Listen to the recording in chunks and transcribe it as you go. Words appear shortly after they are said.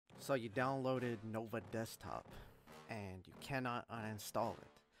So you downloaded N0va Desktop and you cannot uninstall it.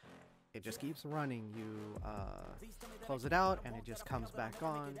 It just keeps running. You close it out and it just comes back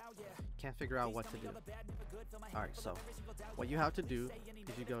on. Can't figure out what to do. Alright, so what you have to do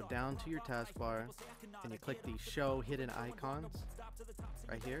is you go down to your taskbar and you click the show hidden icons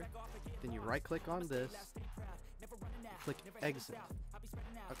right here. Then you right click on this, click exit,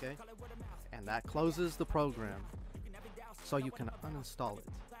 okay, and that closes the program so you can uninstall it.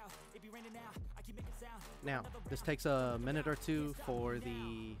 Now this takes a minute or two for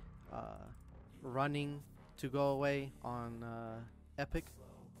the running to go away on Epic,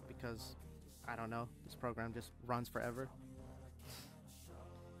 because I don't know, this program just runs forever.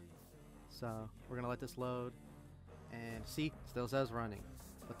 So we're gonna let this load, and see, still says running,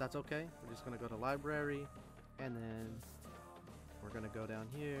 but that's okay. We're just gonna go to library, and then we're gonna go down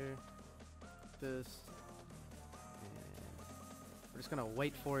here, this, and we're just gonna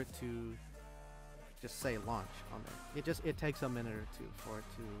wait for it to just say launch on there. It takes a minute or two for it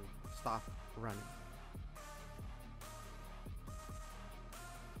to stop running.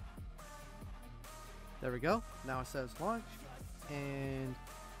 There we go. Now it says launch, and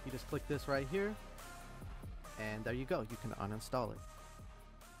you just click this right here, and there you go. You can uninstall it.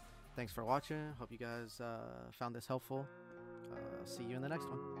 Thanks for watching. Hope you guys found this helpful. See you in the next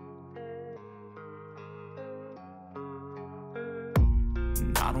one.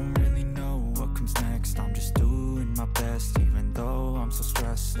 I don't really know what comes next. I'm just doing my best, even though I'm so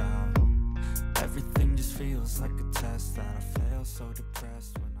stressed out. Everything just feels like a test that I fail, so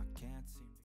depressed when